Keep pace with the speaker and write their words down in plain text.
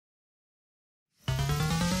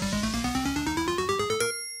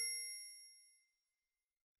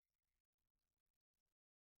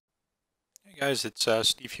Hey guys, it's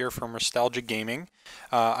Steve here from Restalgia Gaming.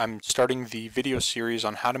 I'm starting the video series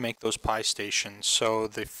on how to make those PiStations. So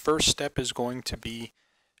the first step is going to be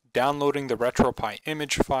downloading the Retropie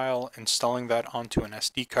image file, installing that onto an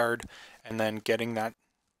SD card, and then getting that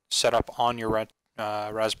set up on your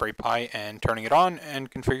Raspberry Pi and turning it on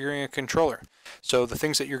and configuring a controller. So the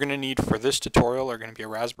things that you're going to need for this tutorial are going to be a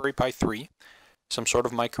Raspberry Pi 3, some sort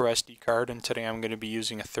of micro SD card, and today I'm going to be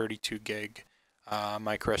using a 32 gig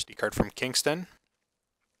micro SD card from Kingston,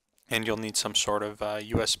 and you'll need some sort of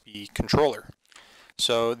USB controller.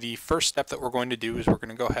 So the first step that we're going to do is we're going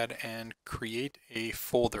to go ahead and create a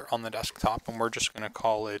folder on the desktop, and we're just going to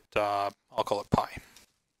call it, I'll call it Pi.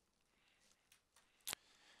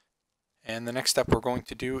 And the next step we're going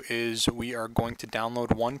to do is we are going to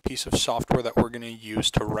download one piece of software that we're going to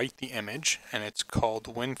use to write the image, and it's called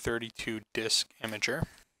Win32 Disk Imager.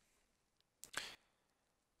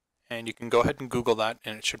 And you can go ahead and Google that,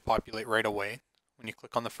 and it should populate right away. When you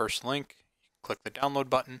click on the first link, you click the download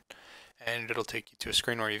button, and it'll take you to a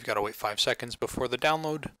screen where you've got to wait 5 seconds before the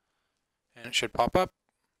download, and it should pop up.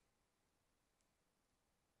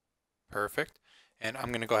 Perfect. And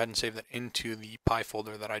I'm going to go ahead and save that into the Pi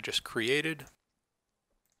folder that I just created.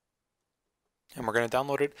 And we're going to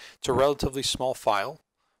download it. It's a relatively small file,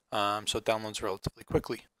 so it downloads relatively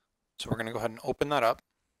quickly. So we're going to go ahead and open that up,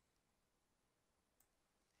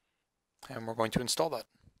 and we're going to install that.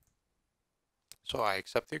 So I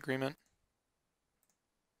accept the agreement.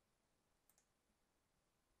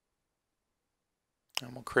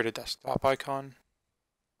 And we'll create a desktop icon.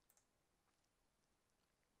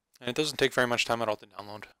 And it doesn't take very much time at all to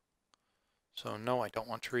download. So no, I don't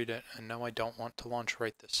want to read it, and no, I don't want to launch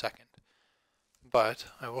right this second. But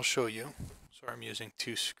I will show you. Sorry, I'm using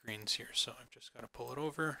two screens here, so I've just got to pull it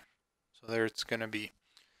over. So there it's going to be.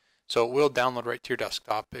 So it will download right to your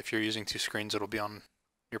desktop. If you're using two screens, it'll be on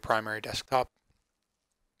your primary desktop.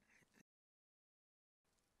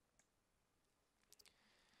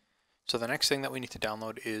 So the next thing that we need to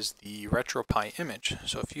download is the Retropie image.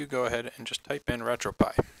 So if you go ahead and just type in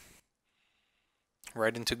Retropie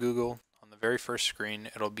right into Google, on the very first screen,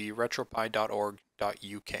 it'll be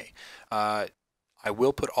retropie.org.uk. I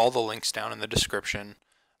will put all the links down in the description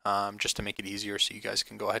just to make it easier so you guys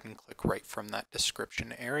can go ahead and click right from that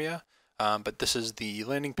description area. But this is the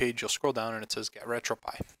landing page. You'll scroll down and it says Get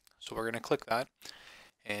Retropie. So we're going to click that.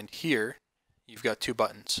 And here you've got two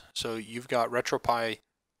buttons. So you've got Retropie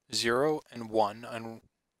 0 and 1,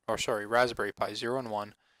 Raspberry Pi 0 and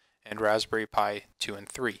 1, and Raspberry Pi 2 and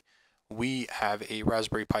 3. We have a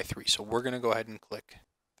Raspberry Pi 3, so we're going to go ahead and click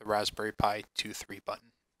the Raspberry Pi 2.3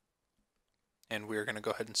 button. And we're going to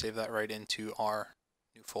go ahead and save that right into our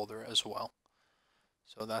new folder as well.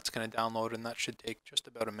 So that's going to download, and that should take just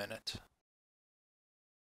about a minute.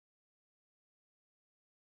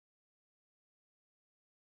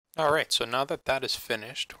 Alright, so now that that is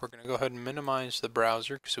finished, we're going to go ahead and minimize the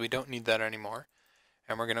browser because we don't need that anymore.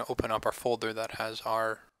 And we're going to open up our folder that has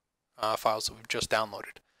our files that we've just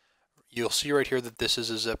downloaded. You'll see right here that this is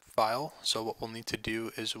a zip file, so what we'll need to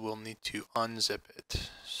do is we'll need to unzip it.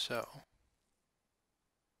 So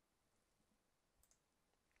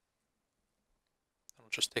it'll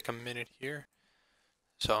just take a minute here.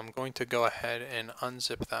 So I'm going to go ahead and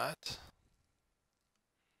unzip that.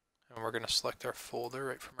 And we're going to select our folder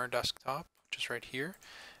right from our desktop, which is right here,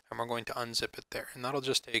 and we're going to unzip it there. And that'll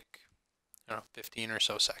just take, 15 or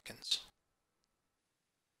so seconds.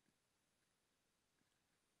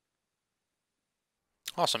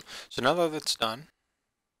 Awesome. So now that that's done,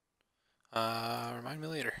 remind me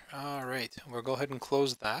later. All right, we'll go ahead and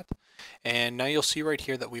close that. And now you'll see right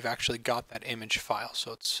here that we've actually got that image file.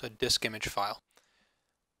 So it's a disk image file.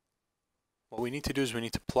 What we need to do is we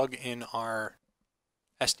need to plug in our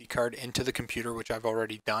SD card into the computer, which I've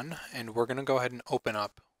already done, and we're going to go ahead and open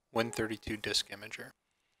up Win32 Disk Imager.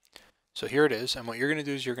 So here it is, and what you're going to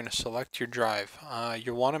do is you're going to select your drive.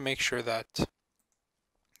 You'll want to make sure that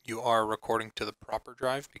you are recording to the proper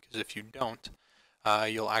drive, because if you don't,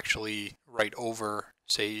 you'll actually write over,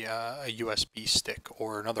 say, a USB stick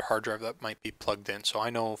or another hard drive that might be plugged in. So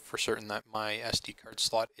I know for certain that my SD card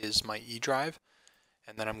slot is my E drive,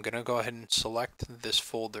 and then I'm going to go ahead and select this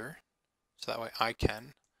folder. So that way I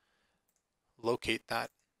can locate that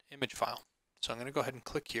image file. So I'm going to go ahead and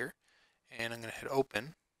click here, and I'm going to hit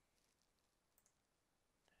open.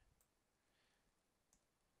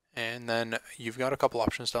 And then you've got a couple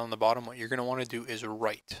options down on the bottom. What you're going to want to do is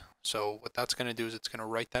write. So what that's going to do is it's going to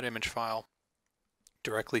write that image file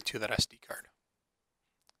directly to that SD card.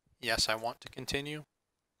 Yes, I want to continue.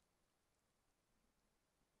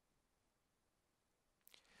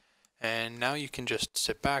 And now you can just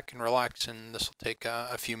sit back and relax, and this will take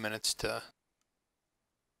a few minutes to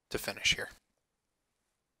to finish here.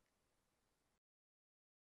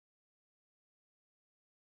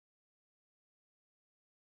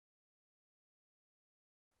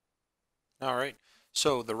 All right,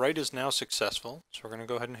 so the write is now successful, so we're going to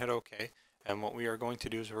go ahead and hit OK. And what we are going to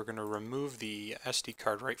do is we're going to remove the SD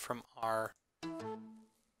card right from our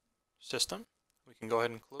system. We can go ahead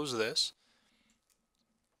and close this.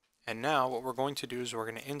 And now what we're going to do is we're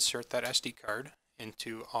going to insert that SD card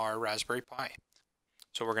into our Raspberry Pi.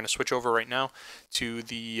 So we're going to switch over right now to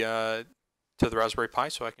the Raspberry Pi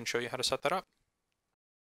so I can show you how to set that up.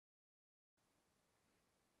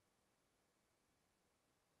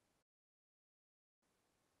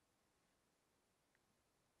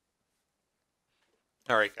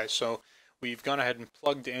 Alright guys, so we've gone ahead and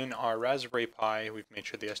plugged in our Raspberry Pi, we've made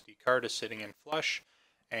sure the SD card is sitting in flush,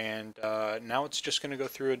 and now it's just going to go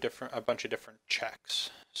through a bunch of different checks.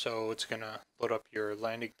 So it's going to load up your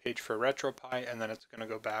landing page for Retropie, and then it's going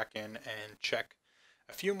to go back in and check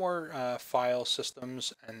a few more file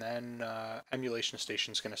systems, and then Emulation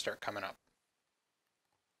Station is going to start coming up.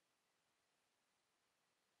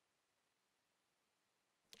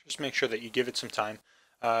 Just make sure that you give it some time.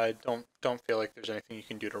 Don't feel like there's anything you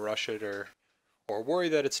can do to rush it or worry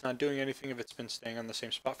that it's not doing anything if it's been staying on the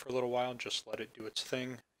same spot for a little while. Just let it do its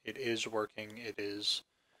thing. It is working. It is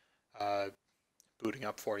booting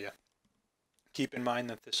up for you. Keep in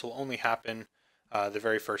mind that this will only happen the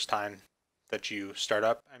very first time that you start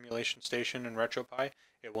up Emulation Station and Retropie.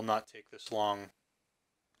 It will not take this long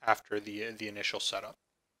after the initial setup.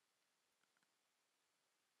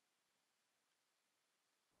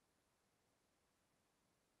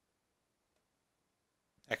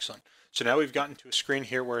 Excellent. So now we've gotten to a screen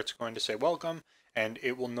here where it's going to say welcome, and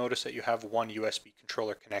it will notice that you have one USB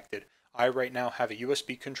controller connected. I right now have a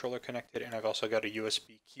USB controller connected, and I've also got a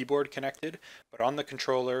USB keyboard connected, but on the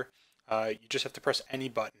controller, you just have to press any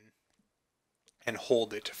button and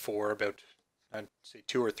hold it for about, say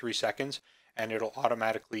 2 or 3 seconds, and it'll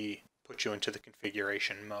automatically put you into the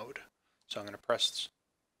configuration mode. So I'm going to press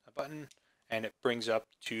a button, and it brings up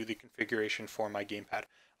to the configuration for my gamepad.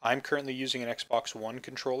 I'm currently using an Xbox One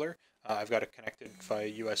controller. I've got it connected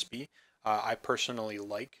via USB. I personally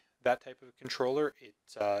like that type of controller.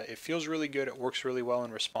 It feels really good. It works really well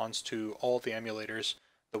and responds to all the emulators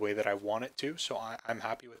the way that I want it to. So I'm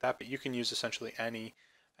happy with that. But you can use essentially any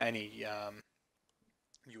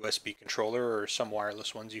USB controller or some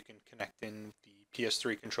wireless ones. You can connect in the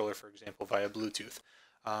PS3 controller, for example, via Bluetooth.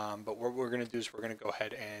 But what we're going to do is we're going to go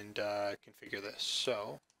ahead and configure this.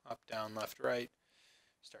 So up, down, left, right,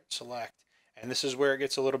 start, select. And this is where it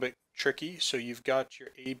gets a little bit tricky. So you've got your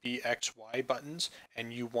A, B, X, Y buttons,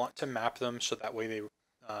 and you want to map them so that way they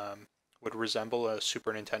would resemble a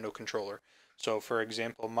Super Nintendo controller. So for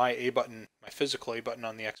example, my A button, my physical A button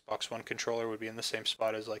on the Xbox One controller would be in the same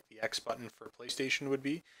spot as like the X button for PlayStation would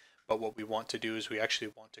be. But what we want to do is we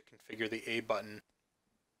actually want to configure the A button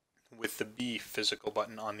with the B physical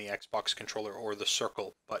button on the Xbox controller or the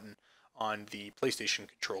circle button on the PlayStation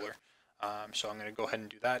controller. So I'm going to go ahead and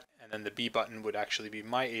do that, and then the B button would actually be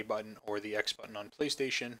my A button or the X button on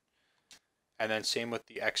PlayStation, and then same with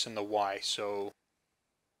the X and the Y. So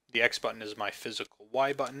the X button is my physical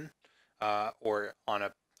Y button, or on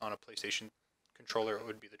a PlayStation controller it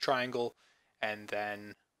would be the triangle, and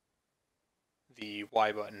then the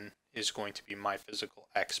Y button is going to be my physical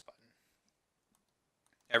X button.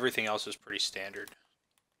 Everything else is pretty standard.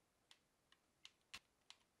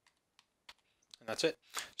 And that's it.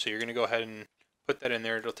 So you're going to go ahead and put that in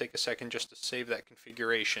there. It'll take a second just to save that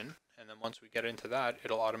configuration, and then once we get into that,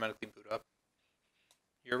 it'll automatically boot up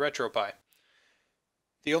your Retropie.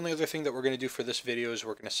 The only other thing that we're going to do for this video is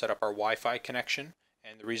we're going to set up our Wi-Fi connection,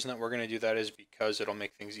 and the reason that we're going to do that is because it'll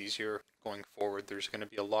make things easier going forward. There's going to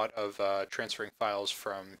be a lot of transferring files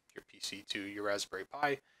from your PC to your Raspberry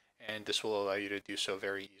Pi, and this will allow you to do so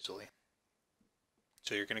very easily.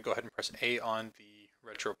 So you're going to go ahead and press A on the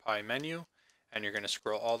Retropie menu, and you're going to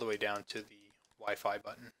scroll all the way down to the Wi-Fi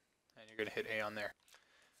button, and you're going to hit A on there.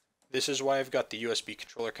 This is why I've got the USB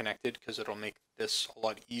controller connected, because it'll make this a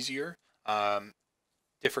lot easier.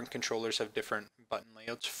 Different controllers have different button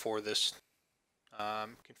layouts for this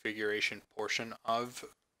configuration portion of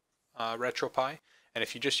Retropie, and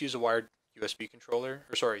if you just use a wired USB controller,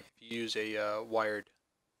 or sorry, if you use a wired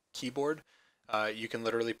keyboard, you can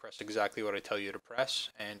literally press exactly what I tell you to press,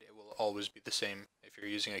 and it will always be the same if you're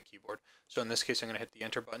using a keyboard. So in this case, I'm going to hit the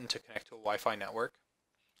enter button to connect to a Wi-Fi network,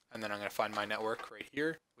 and then I'm going to find my network right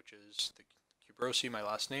here, which is the Kubrosi, my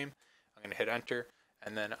last name. I'm going to hit enter,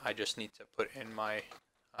 and then I just need to put in my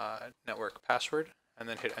network password, and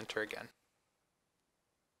then hit enter again.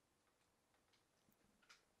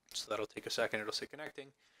 So that'll take a second, it'll say connecting,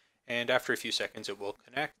 and after a few seconds it will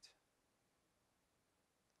connect.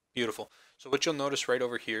 Beautiful. So what you'll notice right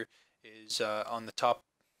over here is on the top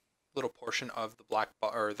little portion of the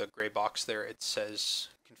or the gray box there, it says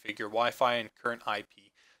configure Wi-Fi and current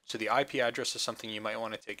IP. So the IP address is something you might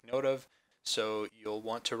want to take note of. So you'll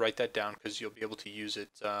want to write that down because you'll be able to use it.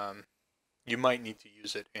 You might need to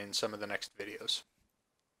use it in some of the next videos.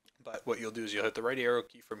 But what you'll do is you'll hit the right arrow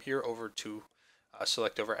key from here over to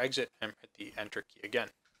select over exit and hit the enter key again.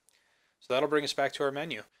 So that'll bring us back to our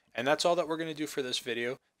menu. And that's all that we're going to do for this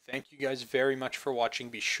video. Thank you guys very much for watching.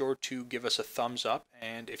 Be sure to give us a thumbs up.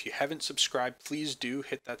 And if you haven't subscribed, please do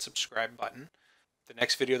hit that subscribe button. The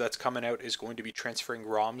next video that's coming out is going to be transferring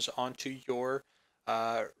ROMs onto your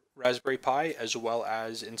Raspberry Pi, as well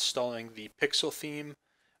as installing the Pixel theme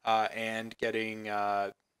and getting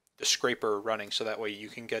the scraper running, so that way you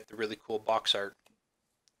can get the really cool box art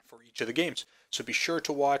for each of the games. So be sure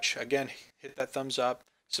to watch. Again, hit that thumbs up,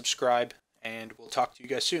 subscribe, and we'll talk to you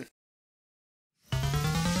guys soon.